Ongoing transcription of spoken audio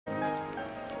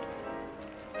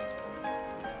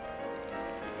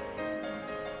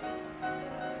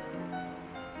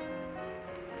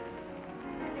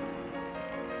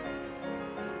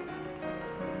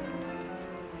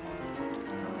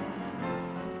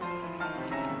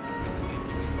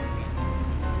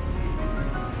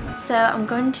So I'm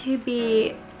going to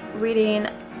be reading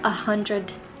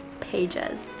 100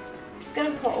 pages. I'm just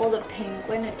gonna put all the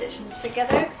penguin editions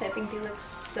together because I think they look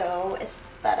so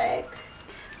aesthetic.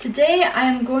 Today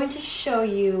I'm going to show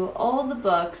you all the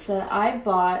books that I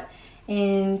bought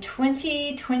in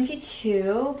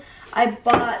 2022. I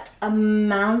bought a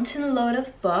mountain load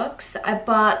of books. I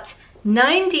bought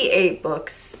 98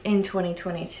 books in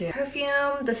 2022.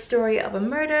 Perfume, The Story of a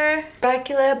Murder,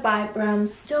 Dracula by Bram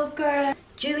Stoker,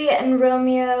 Juliet and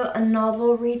Romeo, a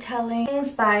novel retelling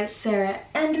by Sarah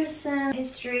Anderson,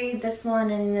 History, this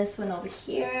one and this one over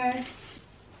here,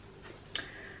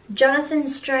 Jonathan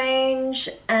Strange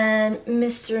and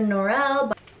Mr.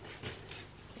 Norrell.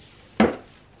 I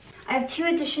have 2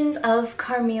 editions of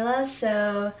Carmilla,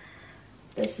 so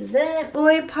this is it.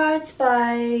 Boy Parts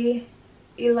by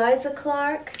Eliza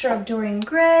Clark, Picture of Dorian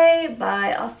Gray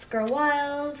by Oscar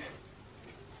Wilde,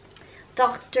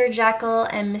 Dr. Jekyll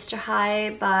and Mr.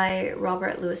 Hyde by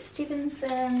Robert Louis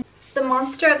Stevenson, The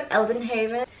Monster of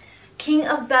Eldenhaven, King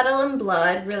of Battle and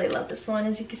Blood. Really love this one.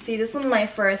 As you can see, this was my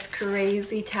first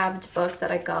crazy tabbed book that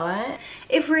I got.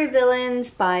 Ivory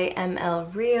Villains by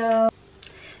M.L. Rio,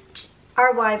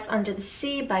 Our Wives Under the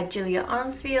Sea by Julia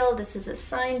Armfield. This is a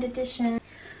signed edition.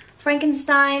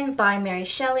 Frankenstein by Mary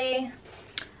Shelley,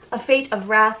 A Fate of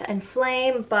Wrath and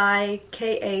Flame by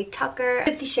K.A. Tucker,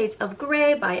 50 Shades of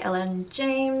Grey by Ellen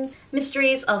James,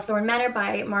 Mysteries of Thorn Manor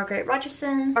by Margaret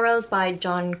Rogerson, Arrows by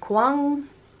John Kwong,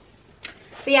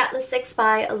 The Atlas Six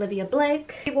by Olivia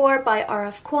Blake, War by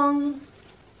rfkuang,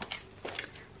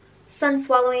 Sun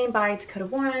Swallowing by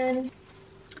Dakotawarren,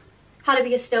 How to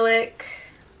Be a Stoic,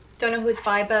 don't know who it's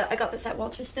by, but I got this at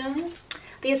Waterstones.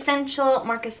 The Essential,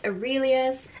 Marcus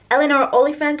Aurelius. Eleanor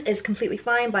Oliphant is Completely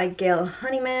Fine by Gail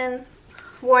Honeyman.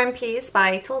 War and Peace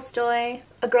by Tolstoy.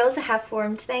 A Girl is a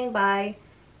Half-Formed Thing by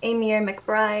Amir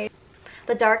McBride.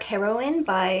 The Dark Heroine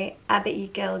by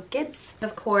Abigail Gibbs.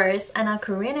 Of course, Anna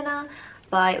Karenina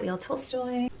by Leo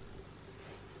Tolstoy.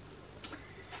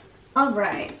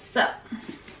 Alright, so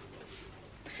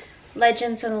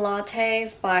Legends and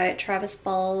Lattes by Travis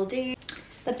Baldy.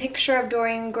 The Picture of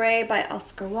Dorian Gray by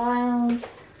Oscar Wilde.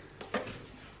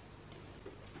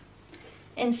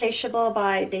 Insatiable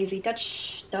by Daisy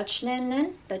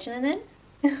Dutchnen.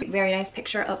 Very nice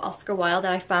picture of Oscar Wilde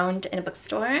that I found in a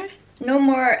bookstore. No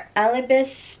More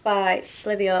Alibis by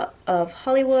Slivia of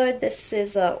Hollywood. This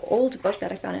is an old book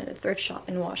that I found at a thrift shop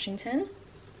in Washington.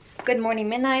 Good Morning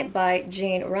Midnight by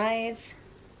Jane Rice.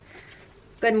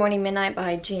 Good Morning Midnight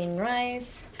by Jane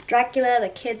Rice. Dracula, the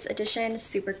kids edition,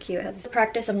 super cute. It has The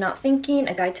Practice of Not Thinking,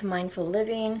 A Guide to Mindful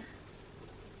Living.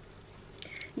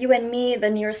 You and Me, The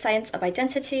Neuroscience of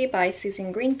Identity by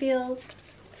Susan Greenfield.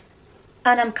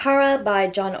 Anamkara by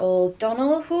John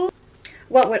O'Donoghue.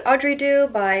 What Would Audrey Do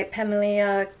by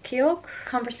Pamela Keogh.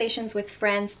 Conversations with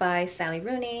Friends by Sally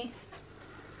Rooney.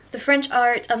 The French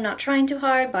Art of Not Trying Too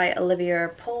Hard by Olivier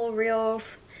Polrioff.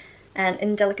 And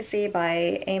Indelicacy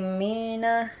by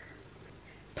Amina.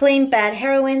 Plain Bad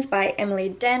Heroines by Emily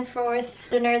Danforth.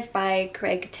 Dinners by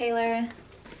Craig Taylor.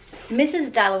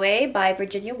 Mrs. Dalloway by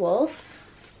Virginia Woolf.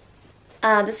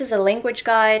 This is a language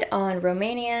guide on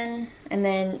Romanian. And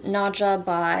then Naja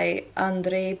by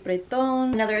André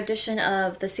Breton. Another edition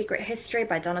of The Secret History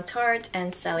by Donna Tartt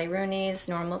and Sally Rooney's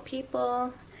Normal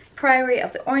People. Priory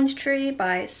of the Orange Tree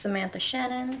by Samantha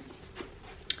Shannon.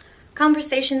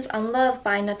 Conversations on Love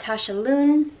by Natasha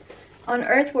Loon. On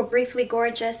Earth We're Briefly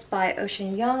Gorgeous by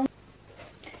Ocean Young.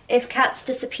 If Cats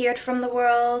Disappeared from the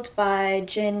World by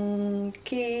Jin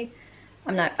Ki.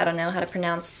 I don't know how to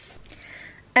pronounce.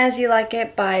 As You Like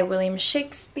It by William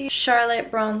Shakespeare. Charlotte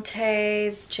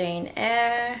Bronte's Jane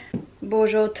Eyre.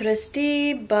 Bonjour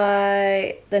Triste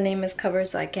by, the name is covered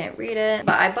so I can't read it.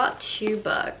 But I bought 2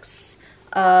 books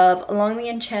of Along the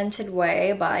Enchanted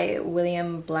Way by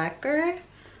William Blacker.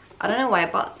 I don't know why I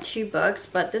bought 2 books,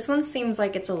 but this one seems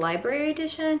like it's a library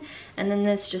edition, and then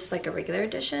this just like a regular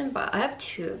edition, but I have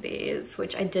 2 of these,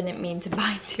 which I didn't mean to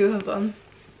buy 2 of them.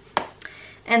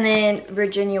 And then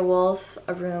Virginia Woolf,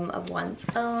 A Room of One's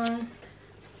Own.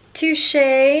 Touche.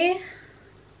 I'm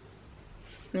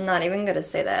not even gonna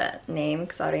say that name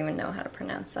because I don't even know how to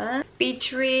pronounce that.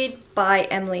 Beach Read by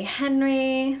Emily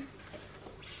Henry.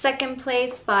 Second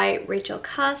Place by Rachel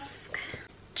Cusk.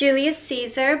 Julius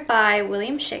Caesar by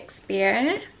William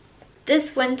Shakespeare.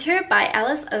 This Winter by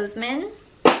Alice Oseman.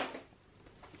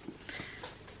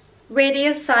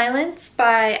 Radio Silence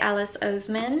by Alice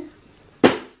Oseman.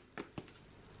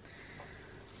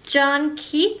 John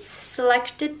Keats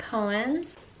Selected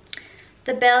Poems.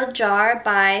 The Bell Jar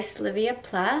by Sylvia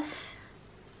Plath.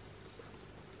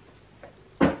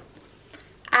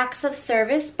 Acts of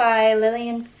Service by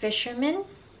Lillian Fisherman.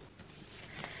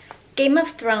 Game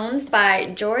of Thrones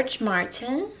by George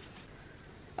Martin.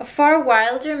 A Far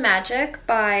Wilder Magic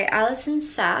by Alison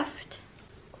Saft.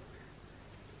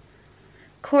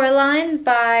 Coraline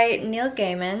by Neil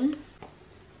Gaiman.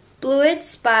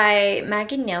 Bluets by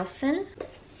Maggie Nielsen.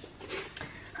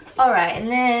 Alright,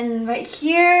 and then right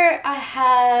here I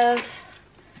have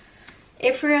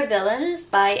If We're Villains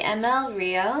by ML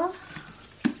Rio.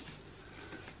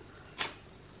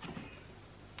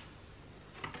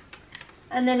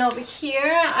 And then over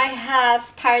here I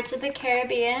have Pirates of the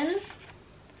Caribbean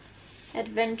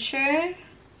Adventure,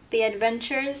 The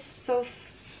Adventures So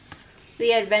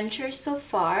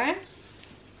Far.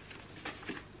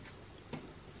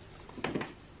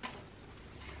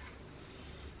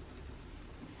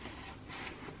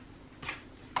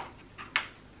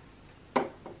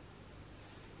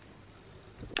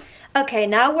 Okay,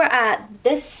 now we're at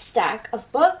this stack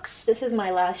of books. This is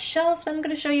my last shelf that I'm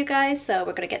going to show you guys, so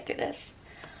we're going to get through this.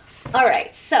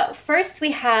 Alright, so first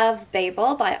we have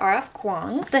Babel by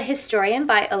rfkuang, The Historian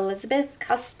by Elizabeth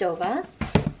Kostova,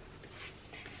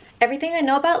 Everything I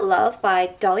Know About Love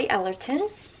by Dolly Ellerton,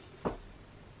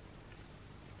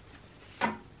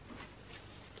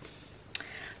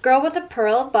 Girl with a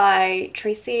Pearl by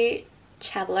Tracy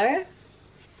Chadler,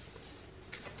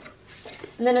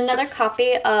 and then another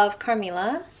copy of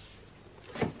Carmilla,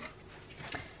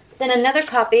 then another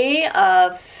copy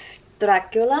of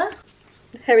Dracula,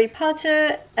 Harry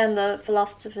Potter and the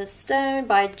Philosopher's Stone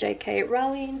by J.K.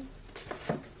 Rowling,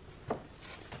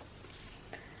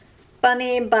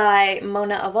 Bunny by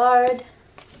Mona Award,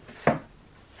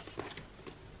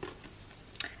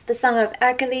 The Song of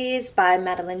Achilles by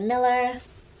Madeline Miller,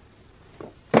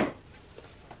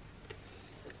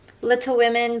 Little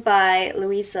Women by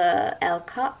Louisa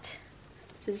Alcott.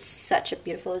 This is such a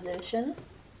beautiful edition.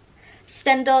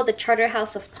 Stendhal, The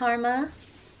Charterhouse of Parma,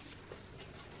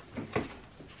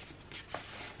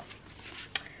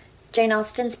 Jane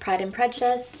Austen's Pride and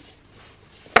Prejudice,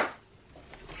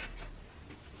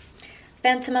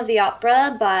 Phantom of the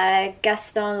Opera by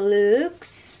Gaston Leroux.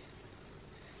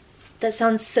 That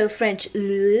sounds so French,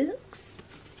 Leroux.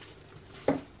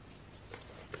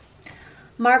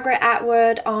 Margaret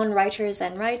Atwood on Writers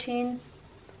and Writing.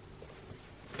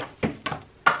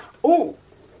 Oh!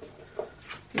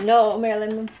 No,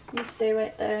 Marilyn, you stay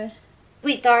right there.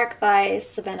 Sweet Dark by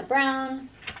Savannah Brown.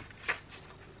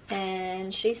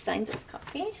 And she signed this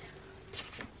copy.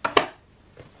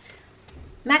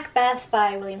 Macbeth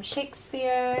by William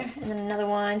Shakespeare. And then another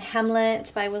one,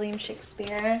 Hamlet by William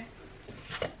Shakespeare.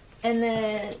 And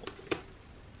then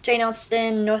Jane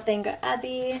Austen, Northanger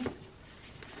Abbey.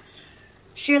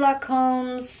 Sherlock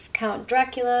Holmes, Count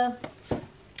Dracula.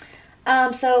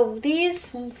 So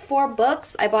these 4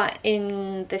 books I bought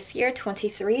in this year,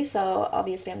 23, so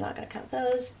obviously I'm not going to count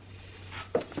those.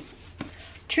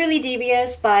 Truly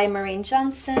Devious by Maureen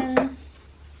Johnson.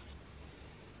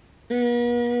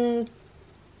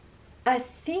 I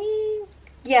think,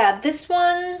 yeah, this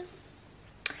one,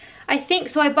 I think,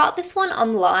 so I bought this one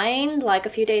online like a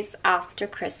few days after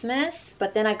Christmas,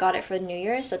 but then I got it for New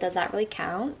Year's, so does that really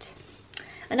count?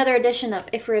 Another edition of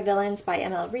If We're Villains by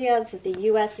ML Rio. This is the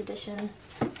US edition.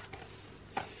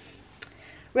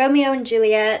 Romeo and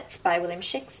Juliet by William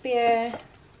Shakespeare.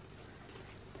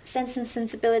 Sense and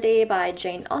Sensibility by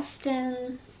Jane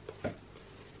Austen.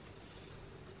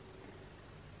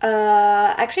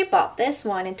 I actually bought this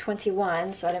one in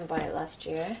 21, so I didn't buy it last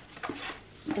year.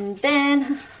 And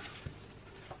then,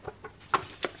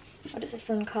 what is this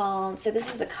one called? So this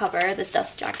is the cover, the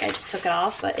dust jacket. I just took it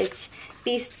off, but it's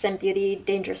Beasts and Beauty,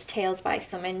 Dangerous Tales by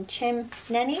Somen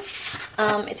Chimneni.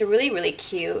 It's a really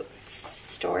cute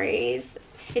stories.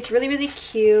 It's really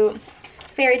cute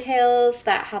fairy tales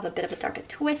that have a bit of a darker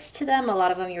twist to them. A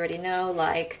lot of them you already know,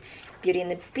 like Beauty and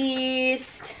the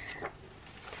Beast,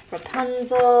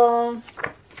 Rapunzel,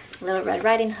 Little Red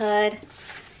Riding Hood.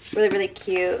 Really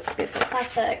cute, beautiful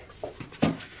classics.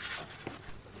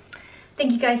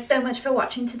 Thank you guys so much for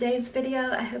watching today's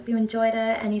video. I hope you enjoyed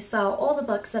it and you saw all the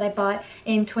books that I bought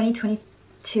in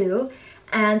 2022.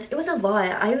 And it was a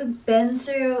lot. I've been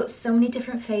through so many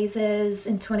different phases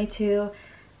in 22,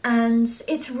 and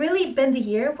it's really been the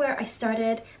year where I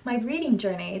started my reading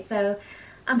journey. So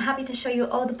I'm happy to show you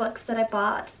all the books that I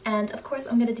bought, and of course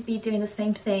I'm going to be doing the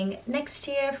same thing next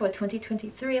year for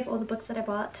 2023 of all the books that I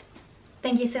bought.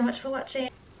 Thank you so much for watching.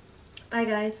 Bye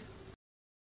guys.